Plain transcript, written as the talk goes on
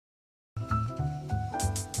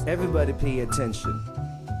Everybody pay attention.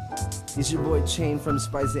 It's your boy Chain from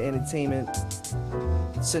Spicy Entertainment,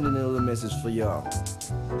 sending a little message for y'all.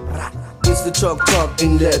 It's the talk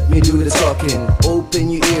and let me do the talking. Open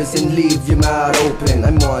your ears and leave your mouth open.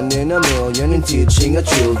 I'm 1 in a million in teaching our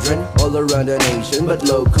children all around the nation, but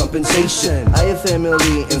low compensation. I have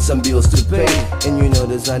family and some bills to pay, and you know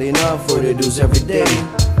there's not enough for the dues every day.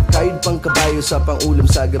 Kahit pang kabayo sa pang-ulam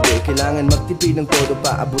sa gabi, kailangan magtipid ng todo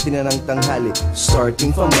pa abutin na ng tanghali.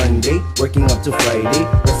 Starting from Monday, working up to Friday,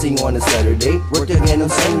 resting on a Saturday, work again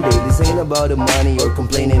on Sunday. This ain't about the money or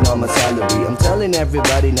complaining on my salary. I'm telling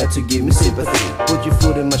everybody not to give me sympathy. Put your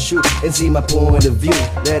foot in my shoe and see my point of view.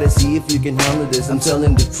 Let us see if you can handle this, I'm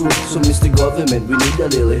telling the truth. So Mr. Government, we need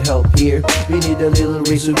a little help here. We need a little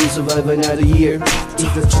raise so we survive another year.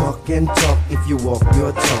 If you talk and talk, if you walk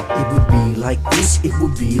your talk, it would be like this, it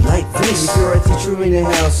would be like this. If you're a teacher in the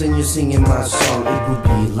house and you're singing my song, it would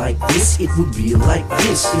be like this, it would be like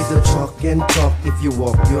this. If you talk and talk, if you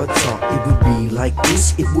walk your talk, it would be like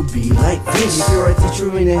this, it would be like this. If you're a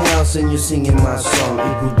teacher in the house and you're singing my song,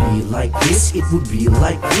 it would be like this, it would be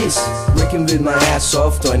like this. Working with my ass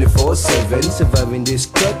off 24/7, surviving this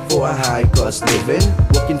cut for a high cost living.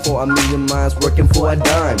 Working for a million miles, working for a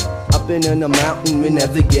dime. Up and on the mountain, we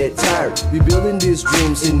never get tired. We building these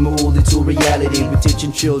dreams and mold it to reality. We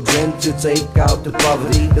teaching children to take out the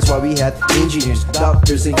poverty. That's why we have engineers,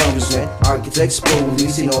 doctors and congressmen, architects,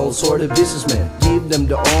 police and all sort of businessmen. Give them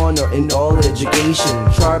the honor and all education.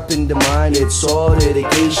 Sharpen the mind, it's all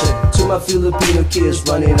dedication. To my Filipino kids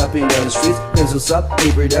running up and down the streets, pencils up,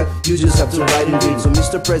 paper down, you just have to write and read. So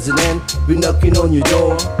Mr. President, we're knocking on your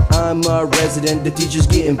door. I'm a resident, the teachers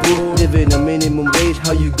getting poor, living a minimum wage,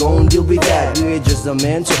 how you gon' deal with that? We're just a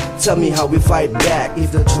man, so tell me how we fight back.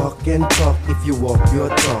 If the talk and talk, if you walk your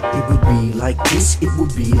talk, it would be like this, it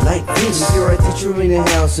would be like this. If you're a teacher in the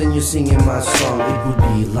house and you're singing my song, it would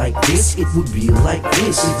be like this, it would be like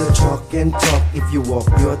this. If the talk and talk, if you walk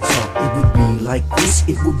your talk, it would be like this,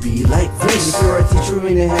 it would be like this. If you're a teacher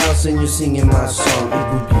in the house and you're singing my song, it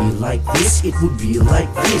would be like this, it would be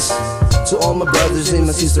like this. To all my brothers and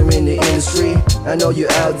my sister in the industry, I know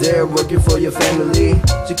you're out there working for your family.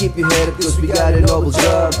 So keep your head up cause we got a noble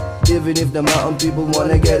job. Even if the mountain people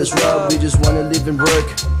wanna get us robbed, we just wanna live and work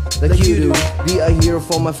like you do. Be a hero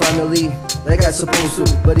for my family like I supposed to.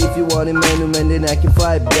 But if you want a man to man, then I can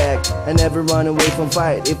fight back. I never run away from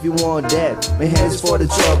fight if you want that. My hands for the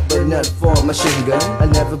chalk but not for machine gun. I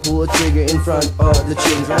never pull a trigger in front of the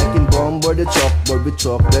children. I can bombard the chalkboard with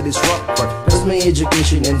chalk that is rock hard. That's my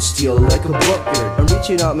education and still like a bucket. I'm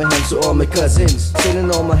reaching out my hands to all my cousins,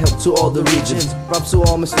 sending all my help to all the regions. Props to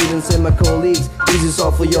all my students and my colleagues. This is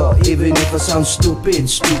all for y'all, even if I sound stupid.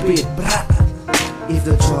 If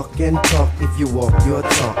the talk and talk, if you walk your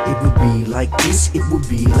talk, it would be like this, it would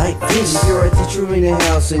be like this. If you're a teacher in the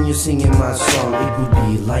house and you're singing my song, it would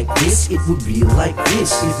be like this, it would be like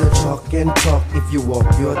this. If the talk and talk, if you walk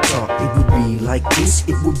your talk, it would be like this,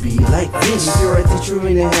 it would be like this. If you're a teacher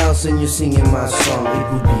in the house and you're singing my song, it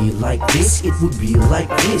would be like this, it would be like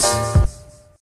this.